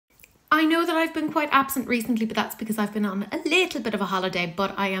I know that I've been quite absent recently, but that's because I've been on a little bit of a holiday,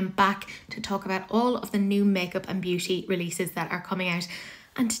 but I am back to talk about all of the new makeup and beauty releases that are coming out.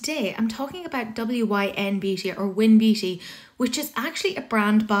 And today I'm talking about WYN Beauty or WYN Beauty, which is actually a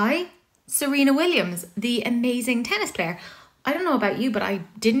brand by Serena Williams, the amazing tennis player. I don't know about you, but I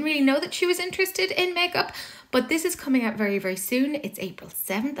didn't really know that she was interested in makeup, but this is coming out very, very soon. It's April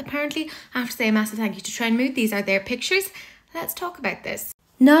 7th, apparently. I have to say a massive thank you to TrendMood. These are their pictures. Let's talk about this.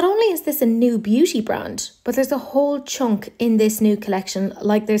 Not only is this a new beauty brand, but there's a whole chunk in this new collection.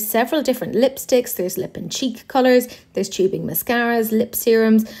 Like there's several different lipsticks, there's lip and cheek colours, there's tubing mascaras, lip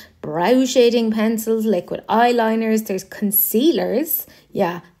serums, brow shading pencils, liquid eyeliners, there's concealers.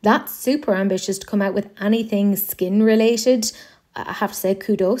 Yeah, that's super ambitious to come out with anything skin related. I have to say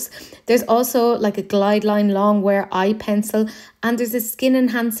kudos. There's also like a glide line long wear eye pencil, and there's a skin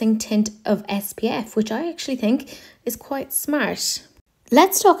enhancing tint of SPF, which I actually think is quite smart.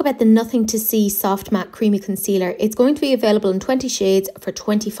 Let's talk about the Nothing to See Soft Matte Creamy Concealer. It's going to be available in 20 shades for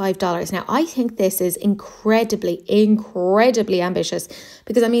 $25. Now, I think this is incredibly ambitious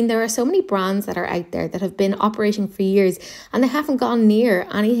because, I mean, there are so many brands that are out there that have been operating for years and they haven't gone near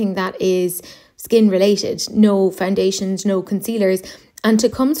anything that is skin related. No foundations, no concealers. And to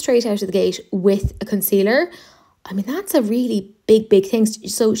come straight out of the gate with a concealer, I mean, that's a really big thing.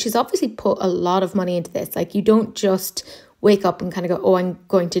 So she's obviously put a lot of money into this. Like, you don't just wake up and kind of go, oh, I'm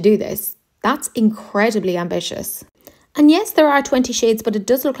going to do this. That's incredibly ambitious. And yes, there are 20 shades, but it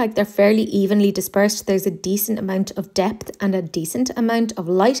does look like they're fairly evenly dispersed. There's a decent amount of depth and a decent amount of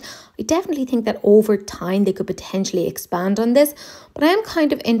light. I definitely think that over time they could potentially expand on this, but I am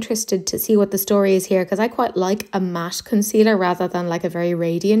kind of interested to see what the story is here because I quite like a matte concealer rather than like a very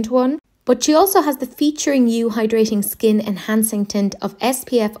radiant one. But she also has the Featuring You Hydrating Skin Enhancing Tint of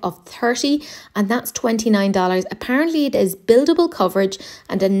SPF of 30, and that's $29. Apparently it is buildable coverage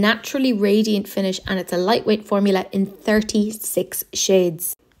and a naturally radiant finish, and it's a lightweight formula in 36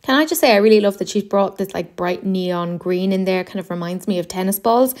 shades. Can I just say I really love that she's brought this like bright neon green in there, kind of reminds me of tennis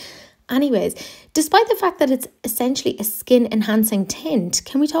balls. Anyways, despite the fact that it's essentially a skin enhancing tint,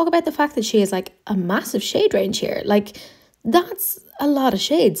 can we talk about the fact that she has like a massive shade range here? Like, that's a lot of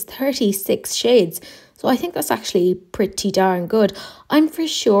shades, 36 shades. So I think that's actually pretty darn good. I'm for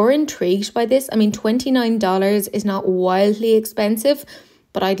sure intrigued by this. I mean, $29 is not wildly expensive,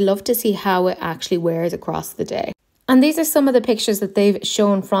 but I'd love to see how it actually wears across the day. And these are some of the pictures that they've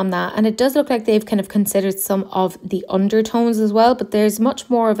shown from that. And it does look like they've kind of considered some of the undertones as well, but there's much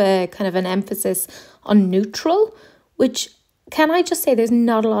more of a kind of an emphasis on neutral, which, can I just say, there's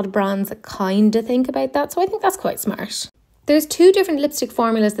not a lot of brands that kind of think about that. So I think that's quite smart. There's two different lipstick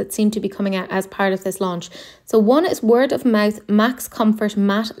formulas that seem to be coming out as part of this launch. So one is Word of Mouth Max Comfort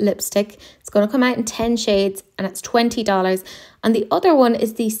Matte Lipstick. It's going to come out in 10 shades and it's $20. And the other one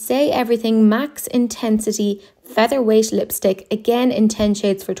is the Say Everything Max Intensity Featherweight Lipstick, again in 10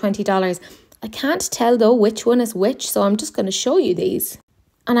 shades for $20. I can't tell though which one is which, so I'm just going to show you these.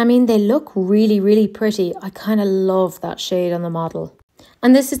 And I mean, they look really pretty. I kind of love that shade on the model.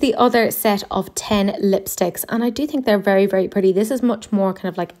 And this is the other set of 10 lipsticks, and I do think they're very pretty. This is much more kind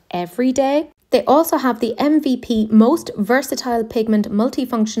of like everyday. They also have the MVP Most Versatile Pigment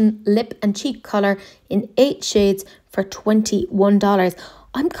Multifunction Lip and Cheek Colour in 8 shades for $21.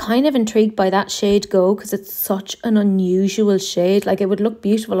 I'm kind of intrigued by that shade Go because it's such an unusual shade. Like, it would look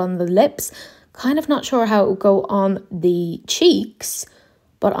beautiful on the lips. Kind of not sure how it would go on the cheeks,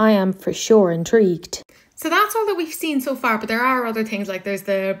 but I am for sure intrigued. So that's all that we've seen so far, but there are other things, like there's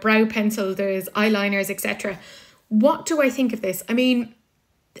the brow pencil, there's eyeliners, etc. What do I think of this? I mean,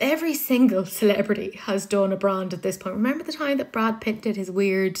 every single celebrity has done a brand at this point. Remember the time that Brad Pitt did his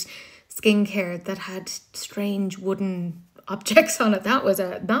weird skincare that had strange wooden objects on it? That was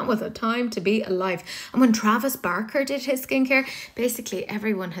a time to be alive. And when Travis Barker did his skincare, basically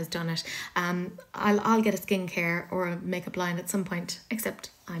everyone has done it. I'll get a skincare or a makeup line at some point, except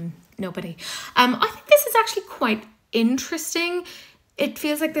I'm nobody. I think this is actually quite interesting. It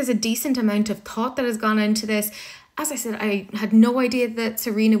feels like there's a decent amount of thought that has gone into this. As I said, I had no idea that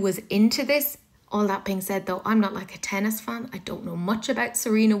Serena was into this. All that being said though, I'm not like a tennis fan. I don't know much about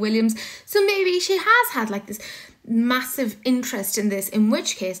Serena Williams. So maybe she has had like this massive interest in this, in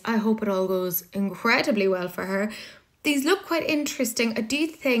which case I hope it all goes incredibly well for her. These look quite interesting. I do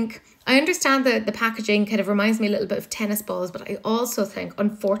think, I understand that the packaging kind of reminds me a little bit of tennis balls, but I also think,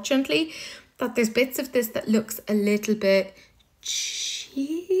 unfortunately, that there's bits of this that looks a little bit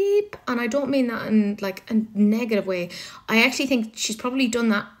cheap. And I don't mean that in like a negative way. I actually think she's probably done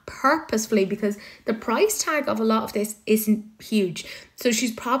that purposefully because the price tag of a lot of this isn't huge. So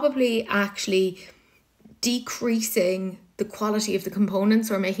she's probably actually decreasing the quality of the components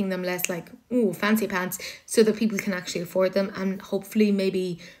or making them less like, ooh, fancy pants, so that people can actually afford them, and hopefully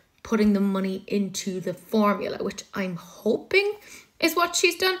maybe putting the money into the formula, which I'm hoping is what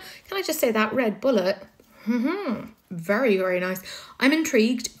she's done. Can I just say that red bullet? Very, very nice. I'm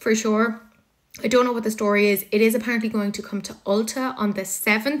intrigued for sure. I don't know what the story is. It is apparently going to come to Ulta on the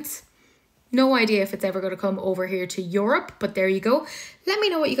 7th. No idea if it's ever going to come over here to Europe, but there you go. Let me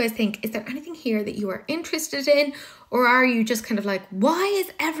know what you guys think. Is there anything here that you are interested in? Or are you just kind of like, why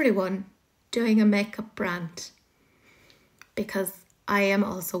is everyone doing a makeup brand? Because I am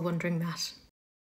also wondering that.